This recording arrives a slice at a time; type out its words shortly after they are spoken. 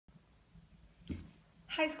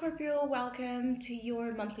Hi Scorpio, welcome to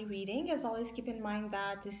your monthly reading. As always, keep in mind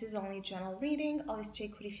that this is only general reading. Always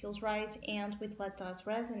take what it feels right and with what does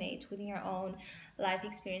resonate within your own life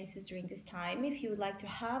experiences during this time. If you would like to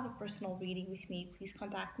have a personal reading with me, please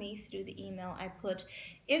contact me through the email I put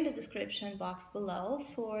in the description box below.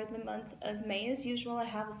 For the month of May, as usual, I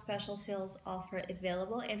have a special sales offer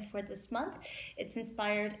available, and for this month, it's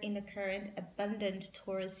inspired in the current abundant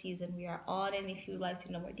Taurus season we are on. And if you would like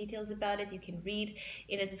to know more details about it, you can read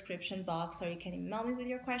in the description box, or you can email me with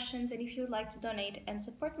your questions. And if you would like to donate and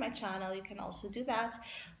support my channel, you can also do that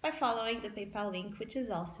by following the PayPal link, which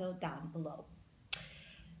is also down below.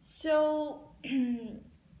 So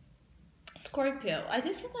Scorpio, I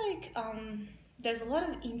do feel like there's a lot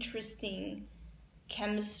of interesting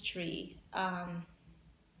chemistry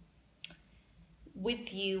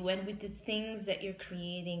with you and with the things that you're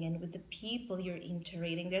creating and with the people you're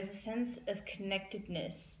interacting. There's a sense of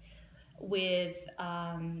connectedness with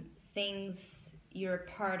things you're a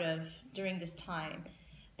part of during this time.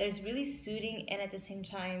 That is really soothing, and at the same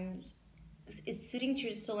time, it's soothing to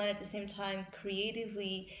your soul, and at the same time,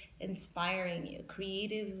 creatively inspiring you,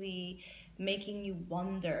 creatively making you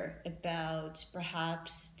wonder about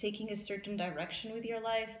perhaps taking a certain direction with your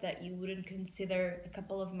life that you wouldn't consider a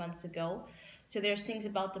couple of months ago. So there's things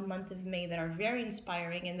about the month of May that are very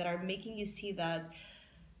inspiring and that are making you see that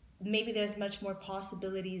maybe there's much more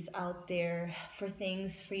possibilities out there for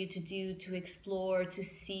things for you to do, to explore, to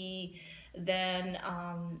see than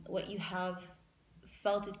what you have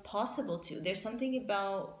felt it possible to. There's something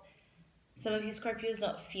about some of you Scorpios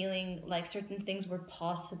not feeling like certain things were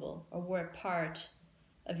possible or were a part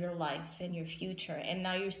of your life and your future, and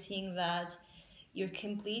now you're seeing that you're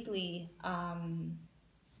completely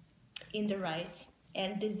in the right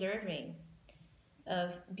and deserving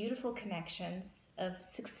of beautiful connections, of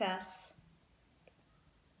success,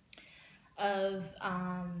 of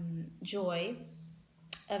joy,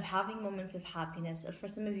 of having moments of happiness, of, for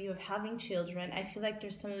some of you, of having children. I feel like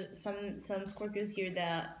there's some Scorpios here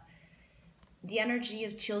that the energy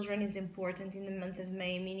of children is important in the month of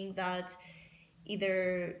May, meaning that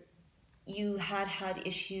either you had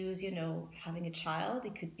issues, having a child.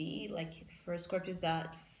 It could be like for Scorpios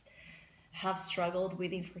that have struggled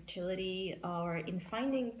with infertility, or in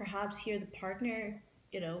finding perhaps here the partner,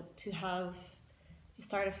 to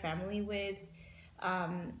start a family with. I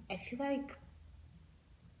feel like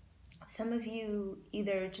some of you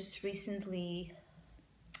either just recently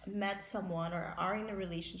met someone or are in a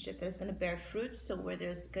relationship that is going to bear fruits, so where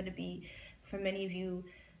there's going to be, for many of you,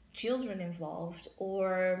 children involved,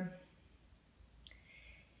 or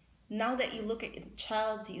now that you look at the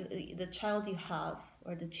child you have,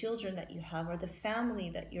 or the children that you have, or the family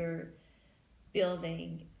that you're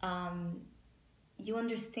building, you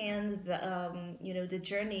understand the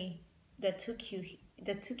journey that took you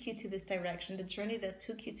to this direction, the journey that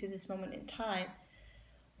took you to this moment in time,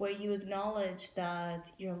 where you acknowledge that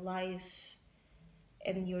your life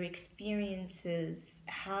and your experiences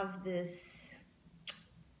have this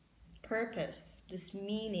purpose, this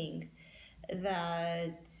meaning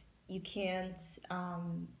that you can't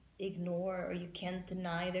ignore, or you can't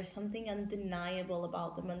deny. There's something undeniable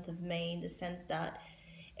about the month of May, in the sense that,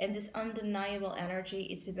 and this undeniable energy,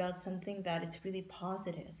 it's about something that is really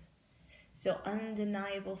positive. So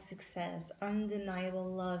undeniable success, undeniable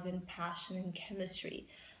love and passion and chemistry,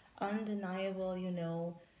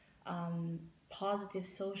 undeniable, positive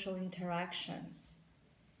social interactions.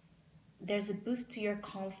 There's a boost to your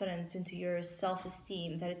confidence and to your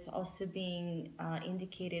self-esteem that it's also being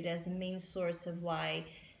indicated as a main source of why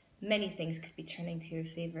many things could be turning to your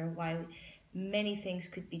favor, why many things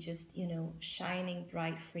could be just, shining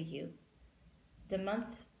bright for you. The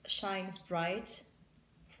month shines bright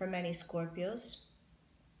for many Scorpios,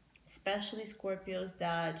 especially Scorpios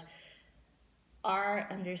that are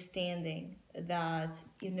understanding that,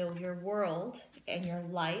 your world and your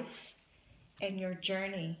life and your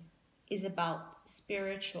journey is about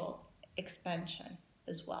spiritual expansion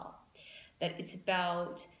as well. That it's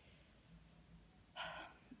about,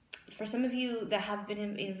 for some of you that have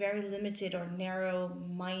been in very limited or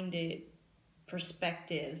narrow-minded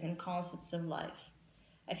perspectives and concepts of life,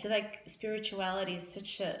 I feel like spirituality is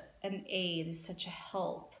such an aid, is such a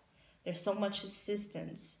help. There's so much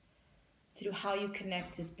assistance through how you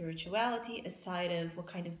connect to spirituality, aside of what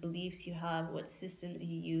kind of beliefs you have, what systems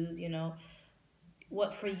you use,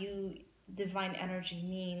 what for you divine energy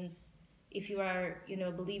means, if you are,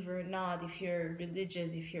 a believer or not, if you're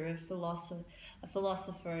religious, if you're a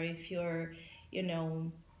philosopher, if you're,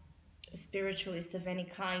 a spiritualist of any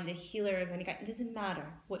kind, a healer of any kind. It doesn't matter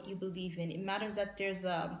what you believe in. It matters that there's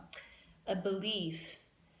a belief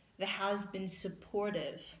that has been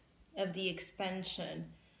supportive of the expansion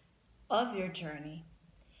of your journey,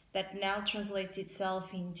 that now translates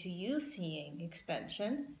itself into you seeing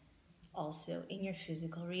expansion also in your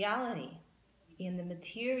physical reality, in the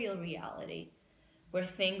material reality, where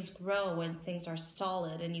things grow and things are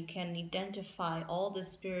solid and you can identify all the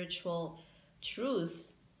spiritual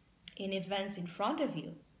truth in events in front of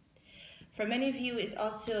you. For many of you, it's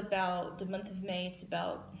also about the month of May.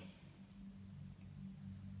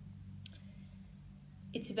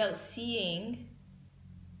 It's about seeing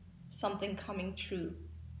something coming true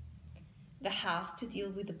that has to deal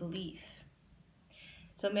with the belief.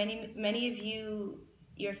 So many of you,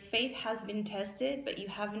 your faith has been tested, but you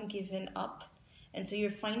haven't given up. And so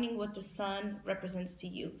you're finding what the sun represents to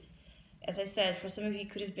you. As I said, for some of you,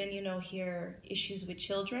 could have been, here issues with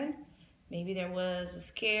children. Maybe there was a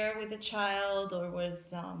scare with a child, or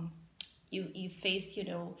was you faced,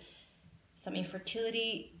 some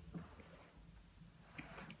infertility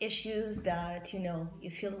issues that, you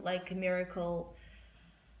feel like a miracle.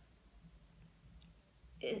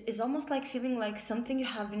 It's almost like feeling like something you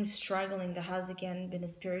have been struggling that has again been a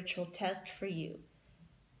spiritual test for you.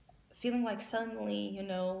 Feeling like suddenly,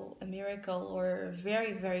 a miracle or a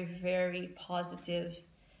very, very, very positive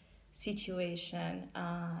situation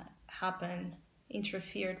happened,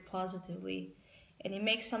 interfered positively, and it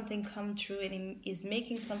makes something come true, and it is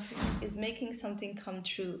making something come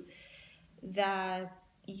true that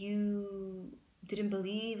you didn't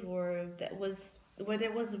believe, or where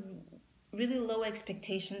there was really low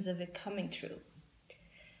expectations of it coming true.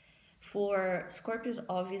 For Scorpios,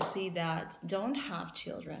 obviously, that don't have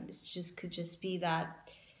children, could just be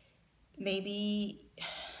that maybe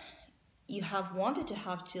you have wanted to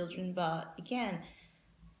have children, but again,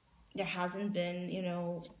 there hasn't been,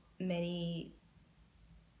 many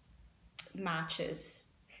matches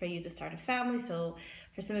for you to start a family. So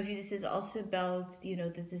for some of you, this is also about, the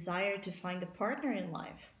desire to find a partner in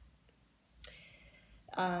life.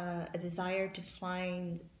 A desire to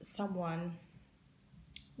find someone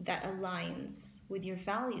that aligns with your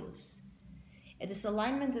values. And this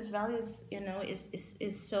alignment of values,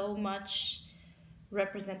 is so much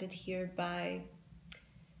represented here by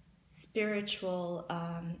spiritual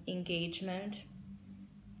engagement,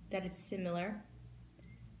 that it's similar.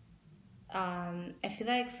 I feel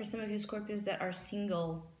like for some of you Scorpios that are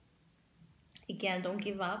single, again, don't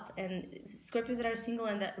give up. And Scorpios that are single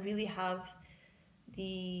and that really have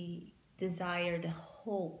the desire, the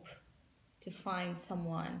hope to find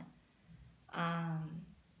someone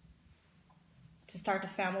to start a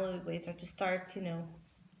family with, or to start,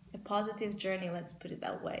 a positive journey, let's put it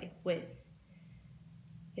that way, with,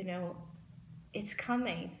 it's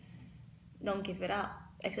coming. Don't give it up.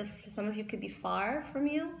 I feel for some of you, it could be far from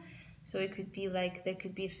you, so it could be like there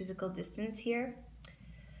could be a physical distance here.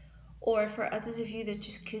 Or for others of you,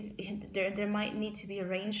 there might need to be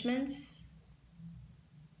arrangements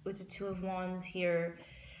with the Two of Wands here.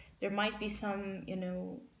 There might be some,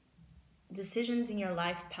 decisions in your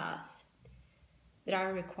life path that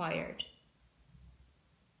are required.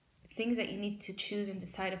 Things that you need to choose and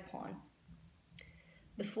decide upon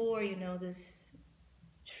before, this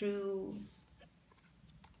true,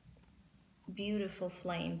 beautiful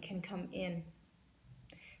flame can come in.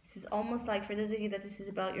 This is almost like, for those of you that this is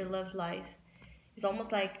about your love life, it's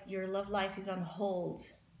almost like your love life is on hold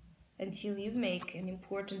until you make an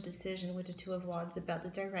important decision with the Two of Wands about the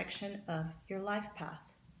direction of your life path.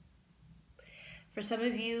 For some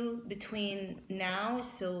of you, between now,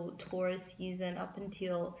 so Taurus season, up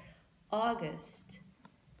until August,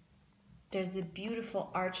 there's a beautiful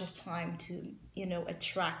arch of time to,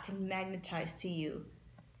 attract and magnetize to you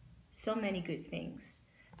so many good things.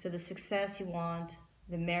 So the success you want,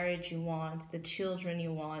 the marriage you want, the children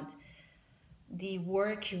you want, the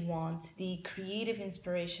work you want, the creative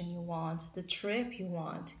inspiration you want, the trip you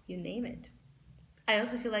want, you name it. I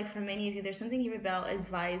also feel like for many of you, there's something here about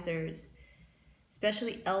advisors,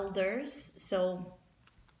 especially elders. So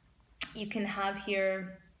you can have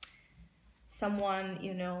here someone,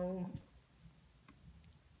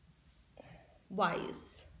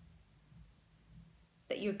 wise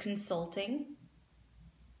that you're consulting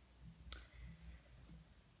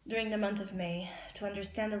during the month of May to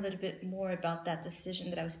understand a little bit more about that decision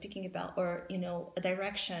that I was speaking about, or, a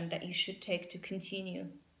direction that you should take to continue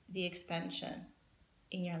the expansion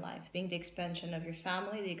in your life, being the expansion of your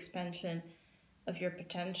family, the expansion of your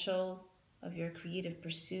potential, of your creative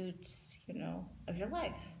pursuits, of your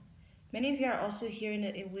life. Many of you are also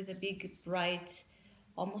here with a big, bright,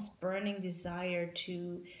 almost burning desire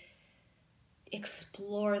to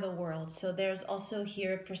explore the world. So there's also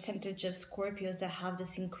here a percentage of Scorpios that have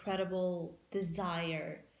this incredible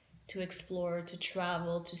desire to explore, to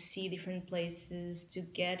travel, to see different places, to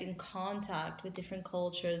get in contact with different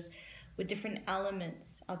cultures, with different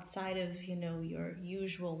elements outside of, you know, your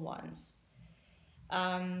usual ones.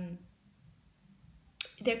 Um,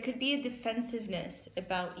 there could be a defensiveness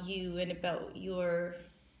about you and about your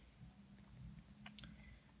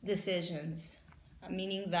decisions,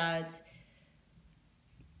 meaning that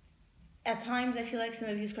at times I feel like some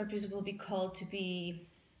of you Scorpios will be called to be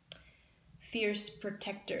fierce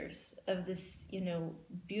protectors of this, you know,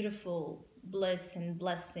 beautiful bliss and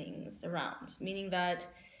blessings around, meaning that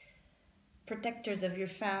protectors of your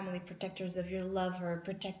family, protectors of your lover,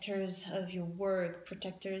 protectors of your work,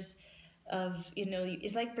 protectors of, you know,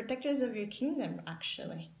 it's like protectors of your kingdom,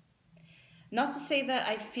 actually. Not to say that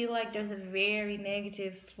I feel like there's a very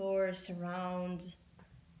negative force around,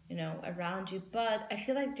 you know, around you, but I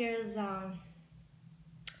feel like there's a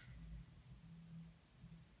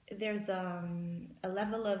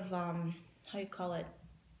level of how you call it,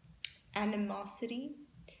 animosity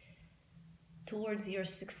towards your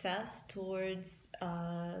success, towards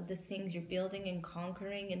the things you're building and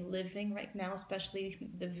conquering and living right now, especially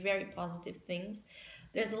the very positive things.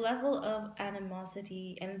 There's a level of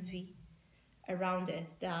animosity, envy around it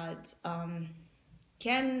that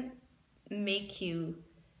can make you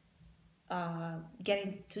get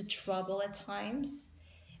into trouble at times.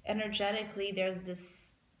 Energetically, there's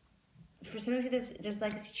this, for some of you, there's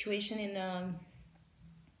like a situation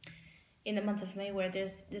in the month of May where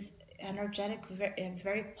there's this energetic,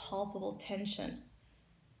 very palpable tension.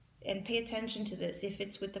 And pay attention to this. If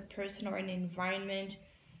it's with a person or an environment,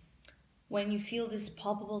 when you feel this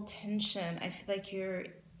palpable tension, I feel like you're,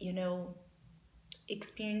 you know,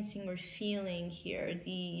 experiencing or feeling here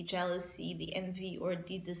the jealousy, the envy, or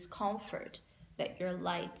the discomfort that your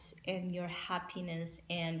light and your happiness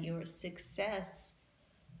and your success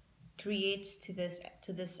creates to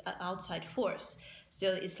this outside force.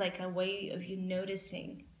 So it's like a way of you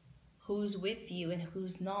noticing who's with you and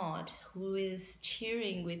who's not, who is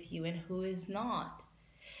cheering with you and who is not.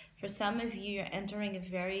 For some of you, you're entering a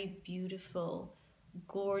very beautiful,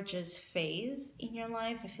 gorgeous phase in your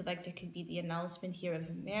life. I feel like there could be the announcement here of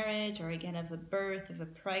a marriage, or again of a birth, of a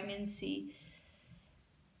pregnancy.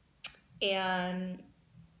 And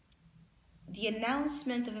the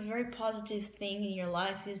announcement of a very positive thing in your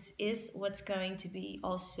life is what's going to be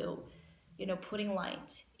also, you know, putting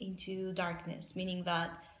light into darkness, meaning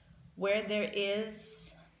that where there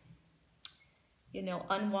is, you know,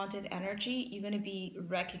 unwanted energy, you're going to be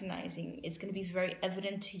recognizing, it's going to be very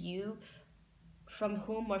evident to you from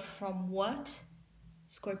whom or from what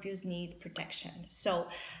Scorpios need protection. So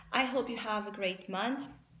I hope you have a great month.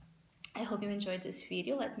 I hope you enjoyed this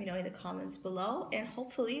video. Let me know in the comments below, and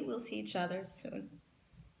hopefully we'll see each other soon.